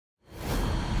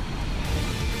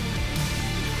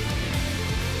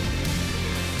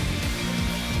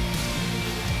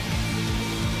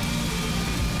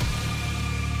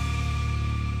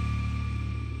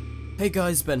Hey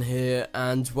guys, Ben here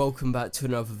and welcome back to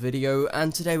another video,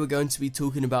 and today we're going to be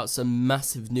talking about some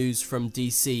massive news from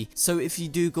DC. So if you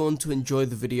do go on to enjoy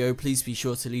the video, please be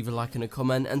sure to leave a like and a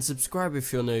comment and subscribe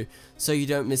if you're new so you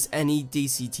don't miss any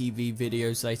DCTV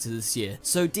videos later this year.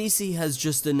 So DC has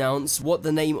just announced what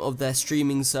the name of their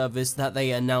streaming service that they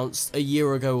announced a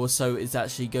year ago or so is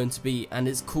actually going to be, and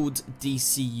it's called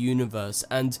DC Universe,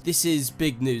 and this is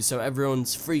big news, so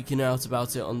everyone's freaking out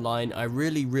about it online. I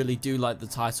really do like the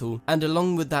title. And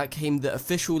along with that came the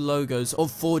official logos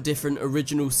of 4 different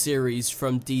original series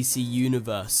from DC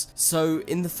Universe. So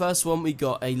in the first one we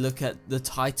got a look at the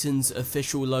Titans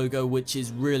official logo, which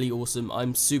is really awesome.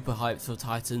 I'm super hyped for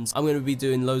Titans. I'm going to be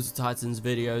doing loads of Titans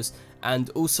videos,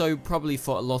 and also probably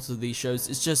for a lot of these shows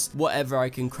it's just whatever I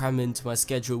can cram into my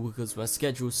schedule because my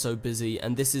schedule is so busy,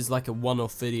 and this is like a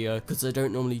one-off video because I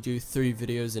don't normally do 3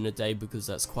 videos in a day because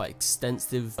that's quite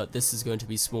extensive, but this is going to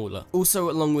be smaller. Also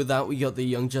along with that we got the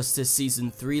Young Justice Season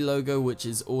 3 logo, which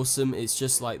is awesome. It's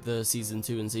just like the Season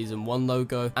 2 and Season 1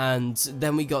 logo. And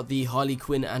then we got the Harley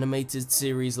Quinn animated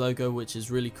series logo, which is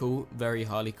really cool, very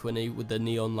Harley Quinn-y with the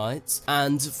neon lights.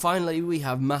 And finally we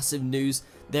have massive news.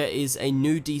 There is a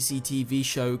new DCTV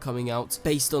show coming out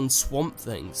based on Swamp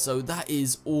Thing, so that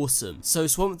is awesome. So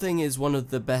Swamp Thing is one of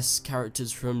the best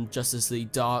characters from Justice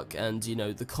League Dark and, you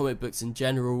know, the comic books in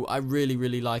general. I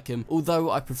really like him.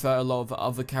 Although I prefer a lot of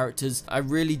other characters, I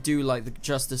really do like the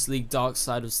Justice League Dark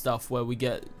side of stuff where we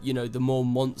get, you know, the more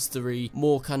monstery,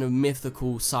 more kind of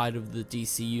mythical side of the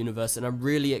DC universe, and I'm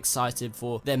really excited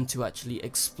for them to actually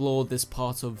explore this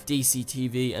part of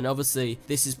DCTV. And obviously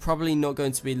this is probably not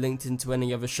going to be linked into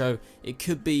any other show. It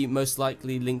could be most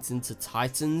likely linked into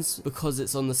Titans because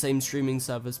it's on the same streaming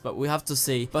service, but we have to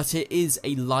see. But it is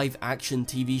a live action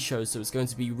TV show, so it's going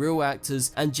to be real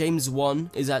actors, and James Wan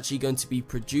is actually going to be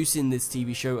producing this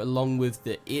TV show along with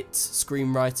the It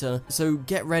screenwriter, so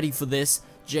get ready for this.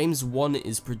 James Wan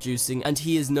is producing, and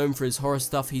he is known for his horror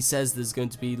stuff. He says there's going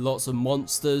to be lots of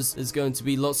monsters, there's going to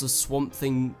be lots of Swamp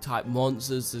Thing type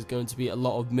monsters, there's going to be a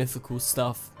lot of mythical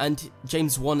stuff. And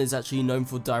James Wan is actually known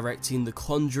for directing The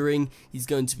Conjuring. He's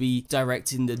going to be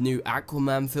directing the new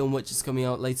Aquaman film, which is coming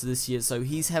out later this year, so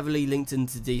he's heavily linked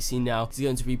into DC now. He's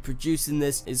going to be producing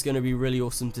this. It's going to be really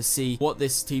awesome to see what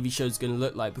this TV show is going to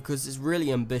look like because it's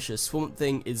really ambitious. Swamp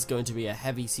Thing is going to be a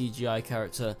heavy CGI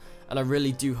character, and I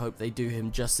really do hope they do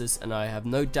him justice, and I have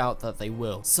no doubt that they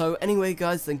will. So anyway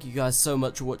guys, thank you guys so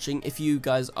much for watching. If you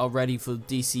guys are ready for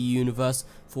DC Universe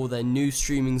for their new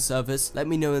streaming service, let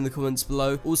me know in the comments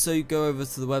below. Also go over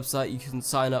to the website, you can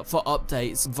sign up for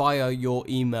updates via your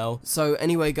email. So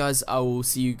anyway guys, I will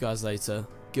see you guys later.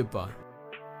 Goodbye.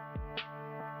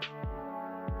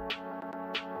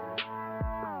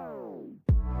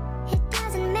 It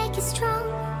doesn't make us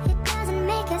strong, it doesn't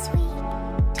make us weak.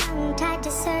 Tongue-tied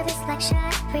to service like shy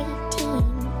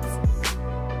preteens.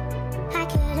 I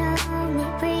could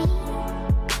only breathe.